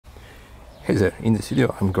Hey there, in this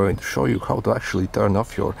video I'm going to show you how to actually turn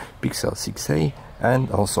off your Pixel 6a and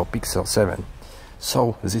also Pixel 7.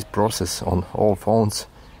 So this process on all phones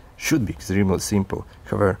should be extremely simple.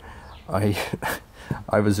 However, I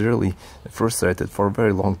was really frustrated for a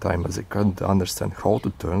very long time as I couldn't understand how to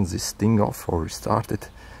turn this thing off or restart it,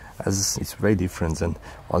 as it's very different than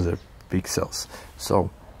other Pixels. So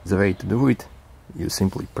the way to do it, you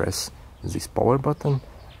simply press this power button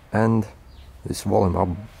and this volume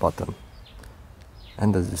up button.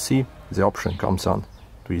 And as you see, the option comes on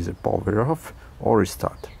to either power off or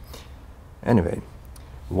restart. Anyway,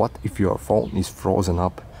 what if your phone is frozen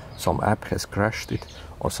up, some app has crashed it,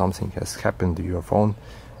 or something has happened to your phone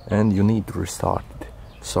and you need to restart it?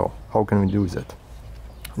 So how can we do that?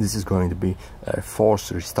 This is going to be a forced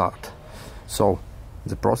restart. So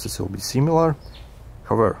the process will be similar.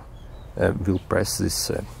 However, we'll press this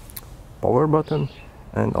power button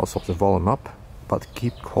and also the volume up, but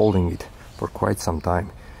keep holding it for quite some time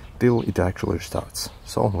till it actually starts.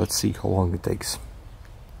 So let's see how long it takes.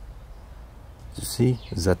 You see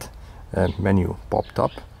that menu popped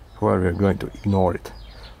up. However, we're going to ignore it.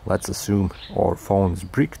 Let's assume our phone is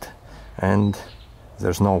bricked and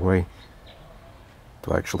there's no way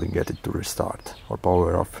to actually get it to restart or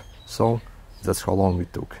power off. So that's how long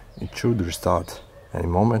it took. It should restart any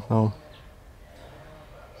moment now.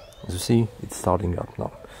 As you see, it's starting up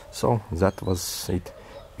now. So that was it.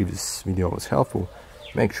 If this video was helpful,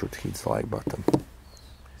 make sure to hit the like button.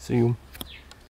 See you.